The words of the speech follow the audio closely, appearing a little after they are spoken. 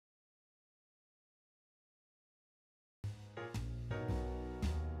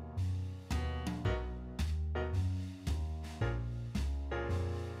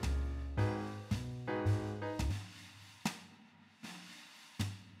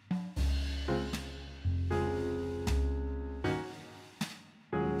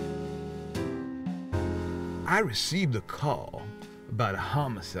I received a call about a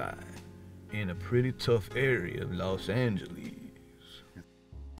homicide in a pretty tough area of Los Angeles.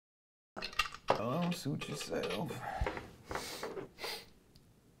 Oh, suit yourself.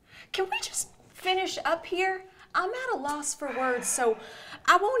 Can we just finish up here? I'm at a loss for words, so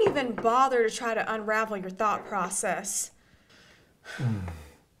I won't even bother to try to unravel your thought process.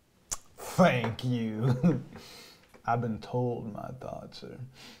 Thank you. I've been told my thoughts are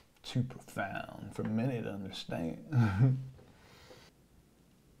too profound for many to understand.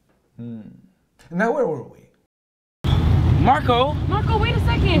 Now, where were we? Marco! Marco, wait a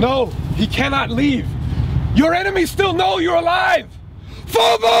second! No, he cannot leave! Your enemies still know you're alive!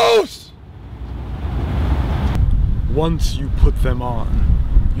 Phobos! Once you put them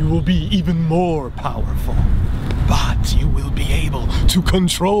on, you will be even more powerful. But you will be able to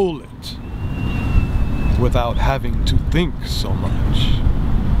control it without having to think so much.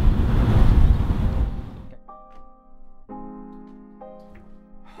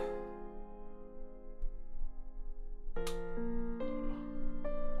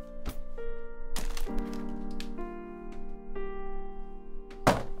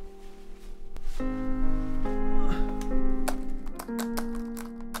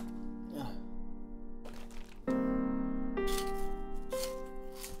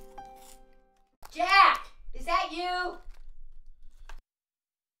 Jack! Is that you?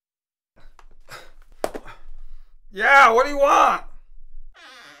 Yeah, what do you want?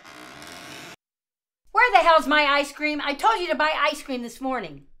 Where the hell's my ice cream? I told you to buy ice cream this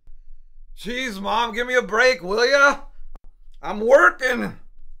morning. Jeez, Mom, give me a break, will ya? I'm working.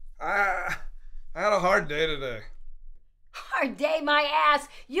 I had a hard day today. Hard day, my ass.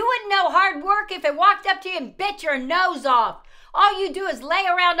 You wouldn't know hard work if it walked up to you and bit your nose off. All you do is lay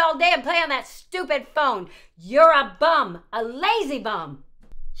around all day and play on that stupid phone. You're a bum. A lazy bum.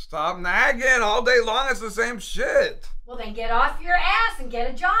 Stop nagging. All day long it's the same shit. Well, then get off your ass and get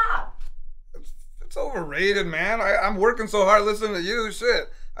a job. It's overrated, man. I'm working so hard listening to you.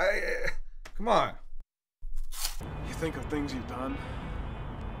 Shit. Come on. You think of things you've done?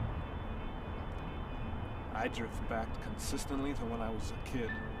 I drift back consistently to when I was a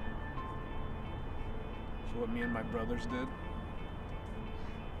kid. To what me and my brothers did.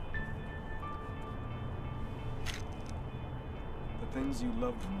 The things you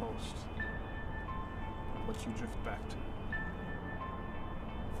loved most are what you drift back to.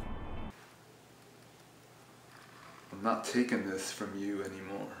 I'm not taking this from you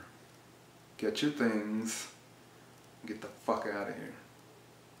anymore. Get your things and get the fuck out of here.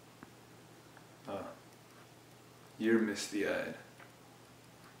 You're misty-eyed.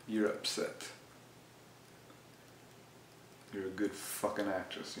 You're upset. You're a good fucking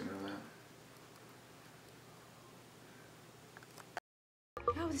actress, you know that?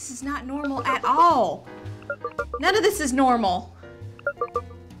 No, this is not normal at all. None of this is normal.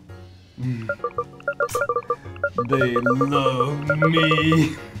 They love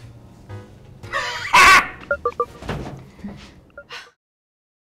me.